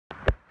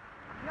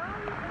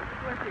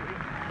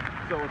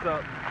So what's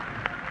up?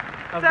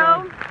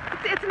 So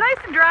it's a nice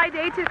and dry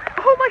day too.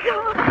 Oh my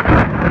god!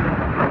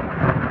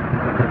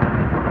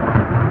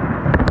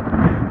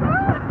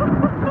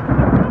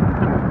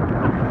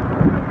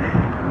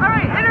 All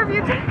right,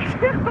 interview take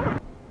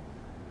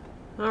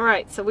 2. All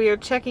right, so we are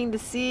checking to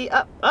see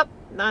up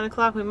 9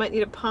 o'clock. We might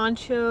need a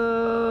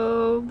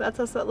poncho. That's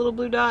us, that little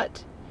blue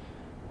dot.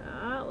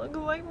 Looks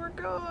like we're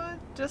going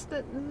just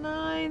at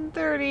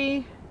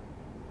 9:30.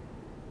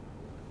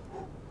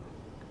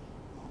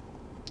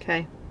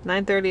 Okay,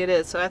 9:30 it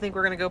is. So I think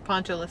we're gonna go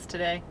poncho-less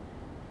today.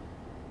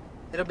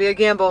 It'll be a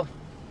gamble.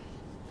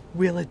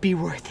 Will it be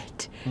worth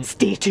it?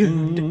 Stay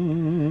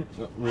tuned.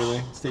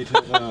 Really? Stay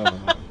tuned.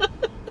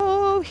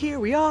 Oh, here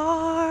we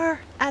are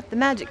at the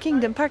Magic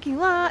Kingdom parking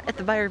lot at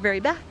the very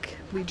back.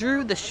 We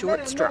drew the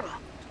short straw.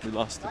 We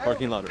lost the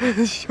parking lot.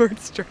 The short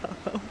straw.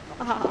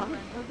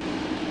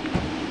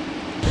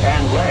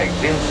 And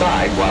legs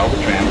inside while the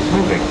tram is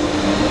moving.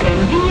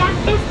 El día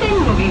está en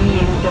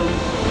movimiento.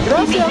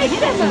 Gracias.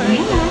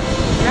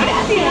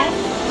 Gracias.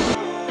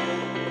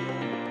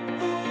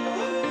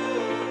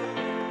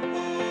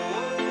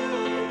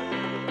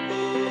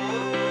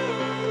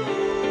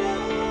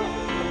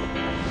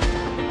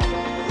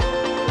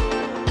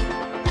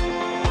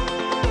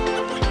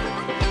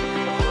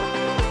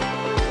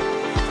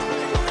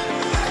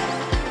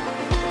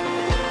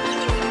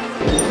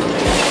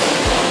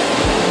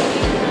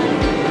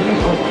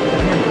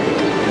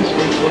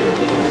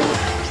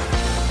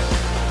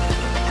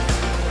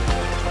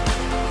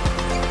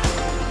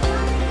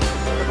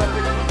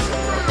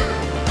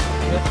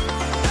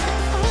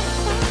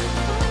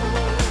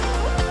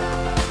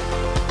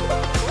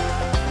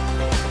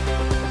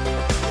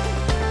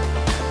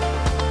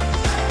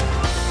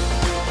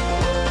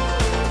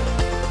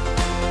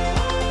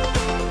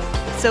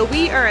 So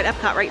we are at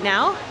Epcot right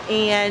now,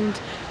 and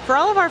for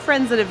all of our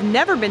friends that have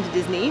never been to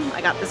Disney,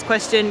 I got this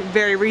question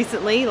very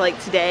recently, like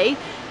today.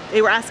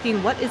 They were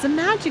asking, what is a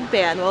magic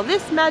band? Well,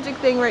 this magic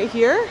thing right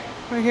here,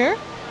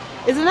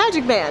 is a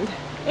magic band.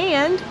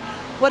 And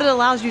what it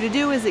allows you to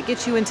do is it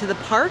gets you into the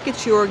park.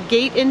 It's your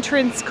gate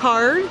entrance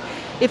card.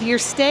 If you're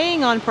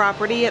staying on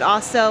property, it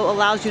also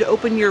allows you to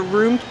open your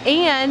room,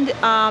 and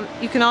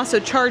you can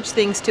also charge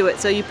things to it.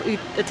 So you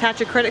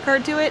attach a credit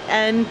card to it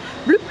and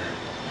bloop,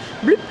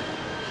 bloop,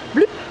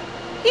 bloop.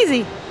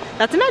 Easy.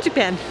 That's a magic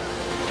band.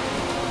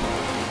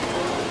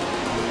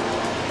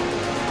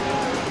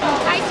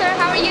 Hi sir,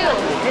 how are you?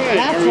 Hey,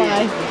 That's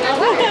why.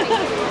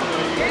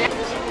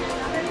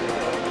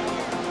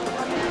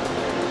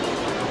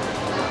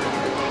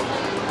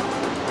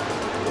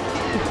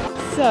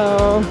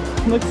 So,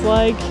 looks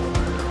like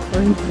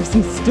we're in for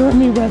some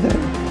stormy weather.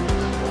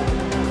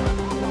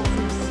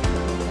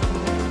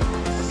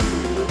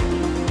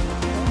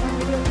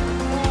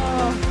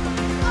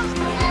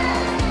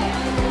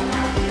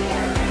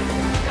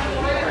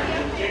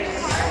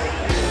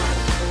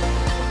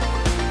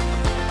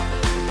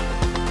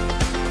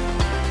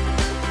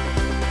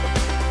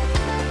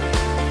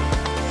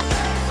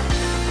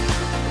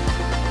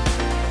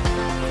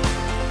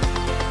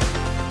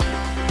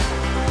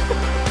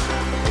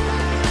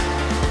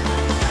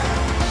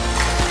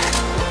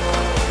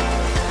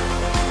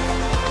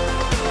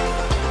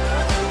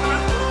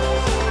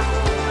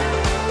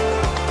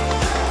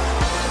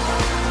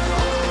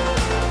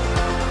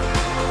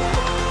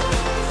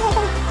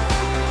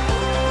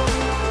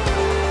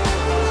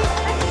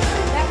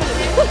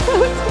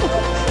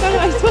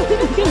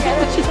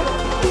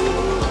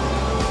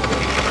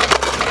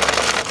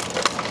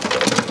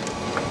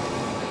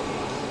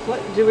 What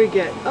do we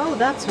get? Oh,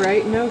 that's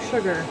right, no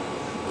sugar.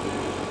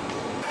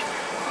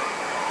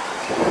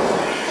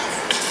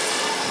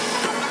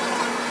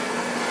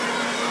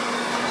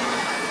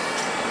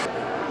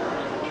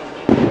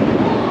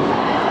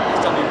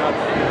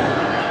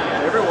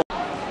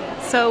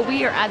 So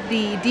we are at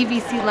the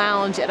DVC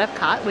Lounge at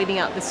Epcot, waiting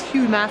out this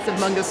huge, massive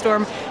Mungo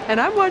storm, and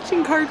I'm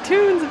watching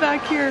cartoons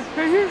back here,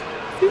 right here.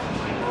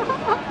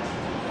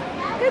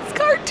 It's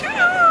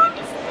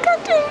cartoons!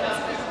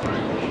 Cartoons!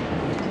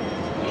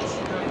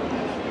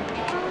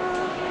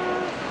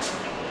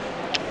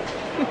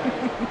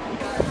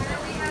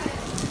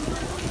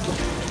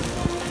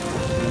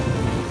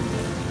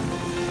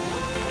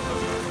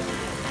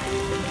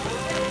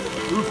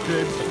 Oof,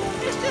 kids.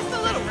 It's just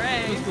a little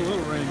rain. Just a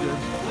little rain, kids.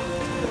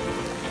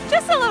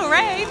 Just a little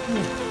rain.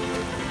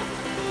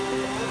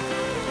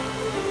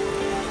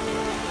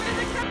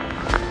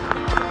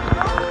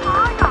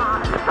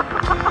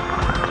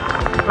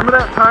 Remember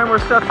that time where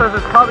Steph says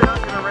it's probably not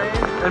going to rain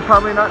and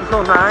probably not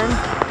until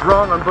 9?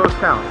 Wrong on both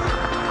counts.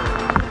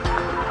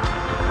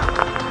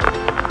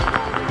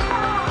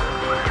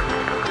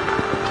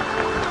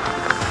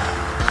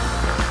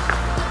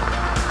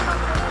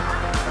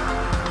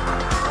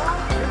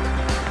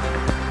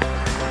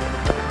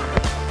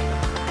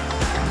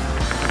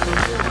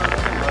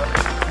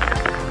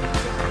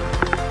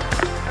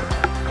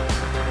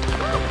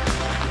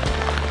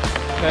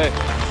 Hey,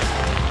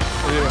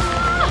 what are you doing?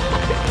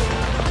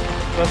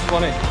 That's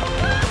funny.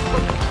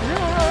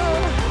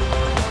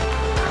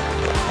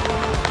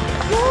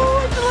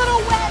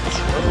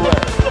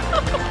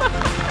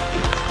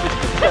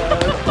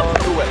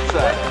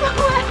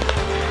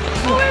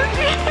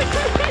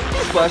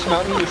 Splash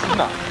Mountain. This is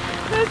not.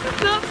 This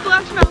is not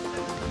Splash Mountain.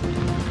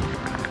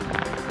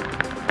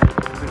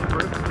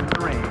 First in the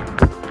rain.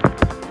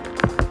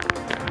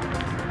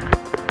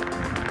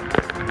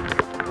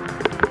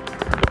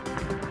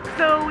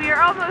 So we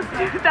are almost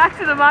back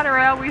to the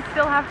monorail. We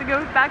still have to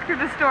go back through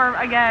the storm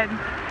again.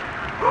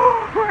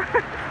 We're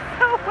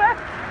so wet.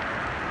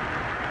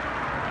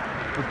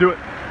 Let's do it.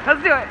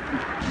 Let's do it.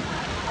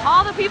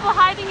 All the people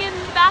hiding in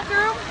the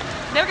bathroom,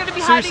 they're going to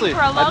be Seriously, hiding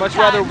for a long I'd much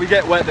time. rather we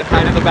get wet than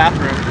hide in the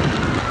bathroom.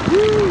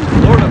 Woo!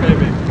 Florida,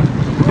 baby.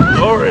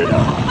 Florida.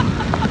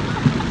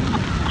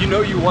 You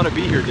know you want to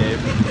be here,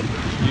 Dave.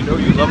 You know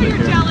you love it you're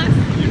here. jealous.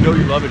 You know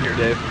you love it here,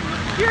 Dave.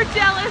 You're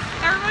jealous.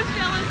 Everyone's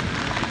jealous.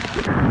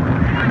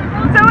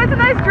 So it's a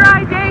nice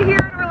dry day here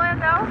in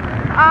Orlando.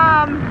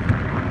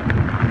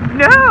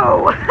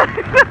 No,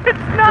 it's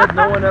not. Said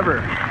no one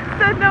ever.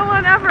 Said no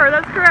one ever.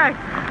 That's correct.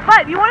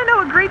 But you want to know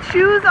what great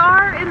shoes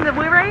are in the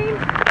rain?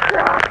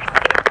 Crocs.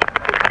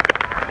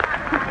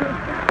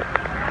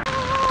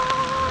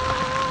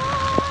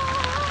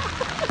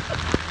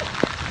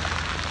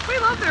 We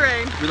love the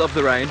rain. We love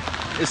the rain.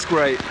 It's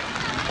great.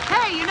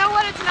 Hey, you know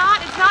what? It's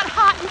not. It's not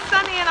hot and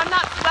sunny, and I'm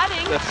not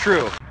sweating. That's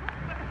true.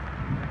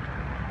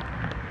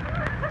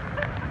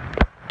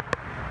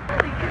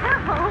 Holy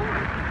cow!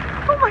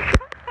 Oh my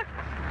god!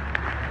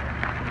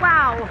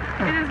 Wow,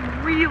 it is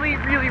really,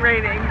 really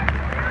raining.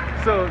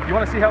 So, you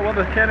want to see how well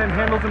the cannon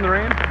handles in the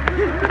rain?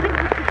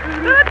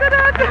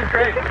 That's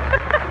great.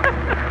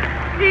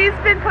 He's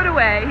been put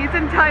away. He's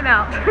in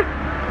timeout.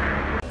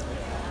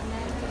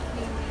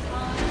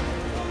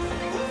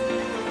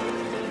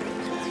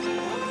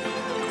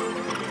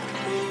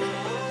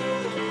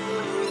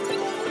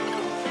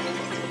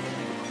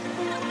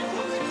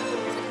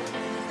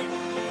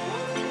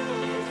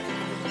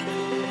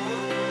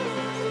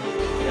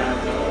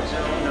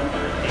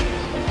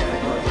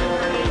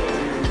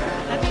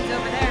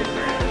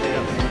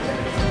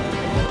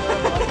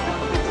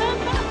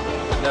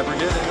 Never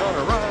getting on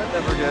a ride,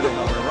 never getting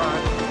on a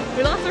ride.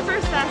 We lost our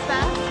first fast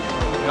pass.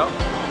 Yep.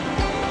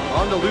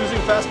 On to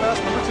losing fast pass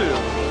number 2.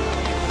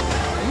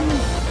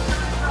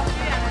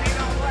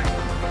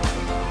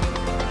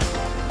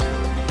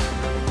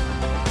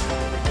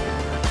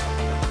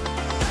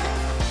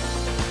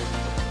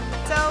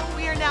 So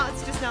we are now,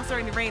 it's just now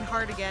starting to rain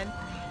hard again.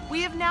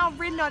 We have now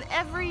ridden on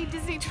every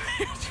Disney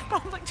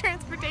public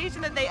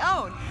transportation that they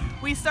own.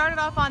 We started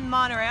off on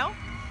monorail,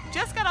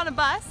 just got on a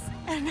bus,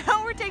 and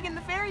now we're taking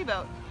the ferry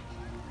boat.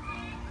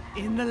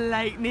 In the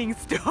lightning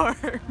storm.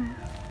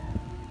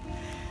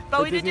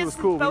 But we did Disney was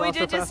cool. but We we lost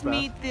did our just fast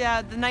meet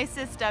the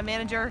nicest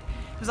manager.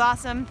 It was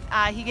awesome.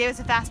 He gave us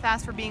a fast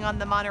pass for being on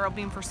the monorail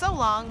beam for so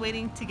long,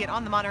 waiting to get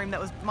on the monorail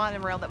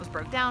that was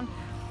broke down.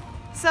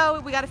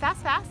 So we got a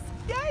fast pass.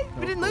 Yay!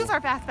 We didn't lose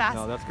our fast pass.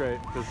 No, that's great.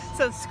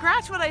 So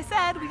scratch what I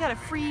said. We got a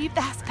free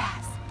fast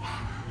pass.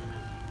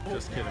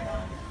 Just kidding.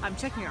 I'm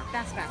checking our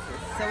fast passes.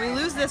 So we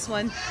lose this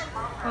one.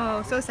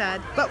 Oh, so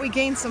sad. But we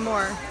gained some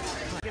more.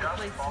 Get a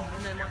place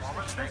and then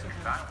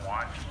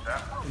watch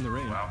the In the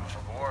rain.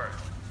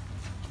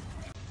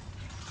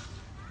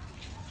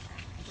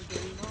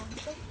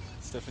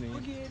 Stephanie. We're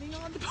getting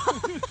on the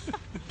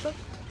boat.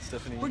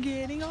 Stephanie. We're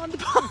getting on the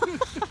boat.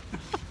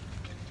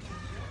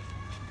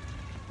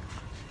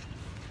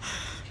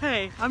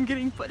 Hey, I'm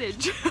getting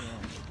footage.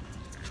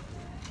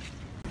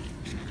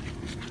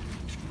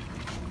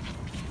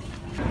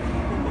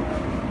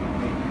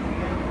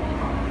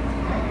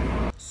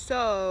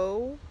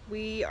 So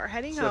we are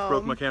heading home. Steph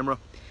broke my camera.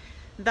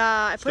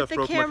 I put Steph the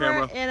broke my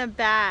camera camera. in a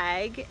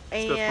bag,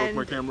 Steph broke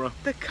my and camera.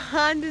 the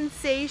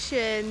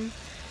condensation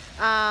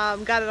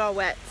got it all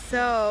wet.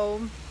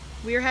 So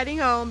we are heading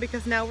home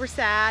because now we're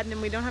sad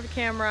and we don't have a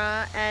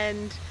camera,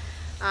 and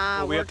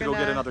we have to go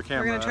get another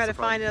camera. We're gonna try to That's the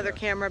problem, find another yeah.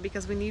 camera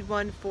because we need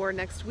one for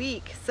next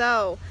week.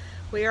 So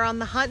we are on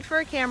the hunt for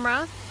a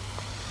camera.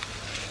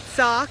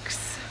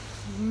 Socks,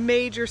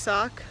 major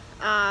sock.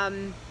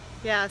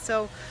 Yeah,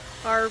 so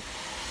our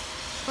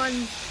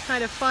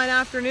fun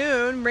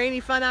afternoon,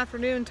 rainy fun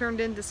afternoon, turned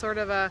into sort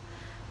of a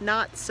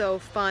not so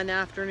fun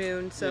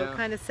afternoon, so Yeah.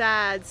 kind of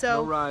sad.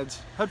 So No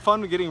rides. Had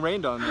fun getting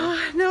rained on though.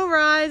 no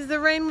rides. The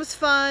rain was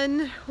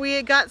fun.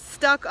 We got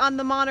stuck on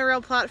the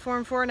monorail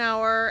platform for an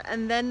hour,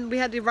 and then we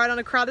had to ride on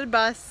a crowded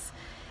bus,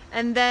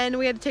 and then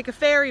we had to take a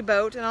ferry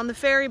boat. And on the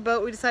ferry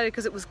boat, we decided,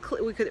 because it was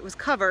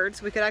covered,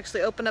 so we could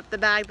actually open up the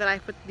bag that I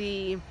put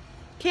the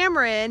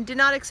camera in. Did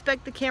not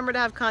expect the camera to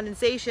have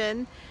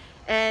condensation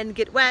and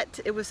get wet.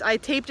 I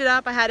taped it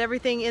up. I had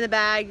everything in the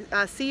bag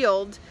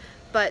sealed,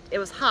 but it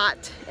was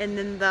hot, and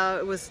then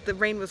the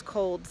rain was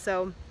cold.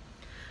 So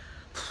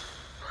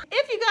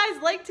if you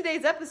guys liked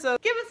today's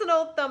episode, give us an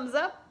old thumbs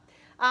up.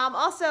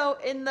 Also,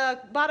 in the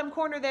bottom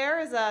corner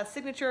there is a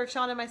signature of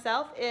Sean and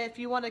myself. If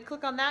you want to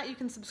click on that, you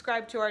can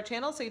subscribe to our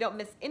channel so you don't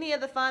miss any of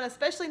the fun,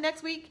 especially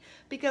next week,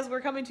 because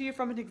we're coming to you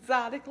from an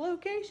exotic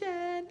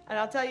location, and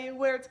I'll tell you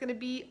where it's going to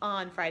be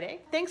on Friday.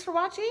 Thanks for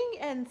watching,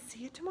 and see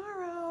you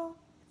tomorrow.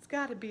 It's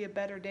got to be a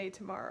better day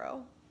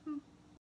tomorrow.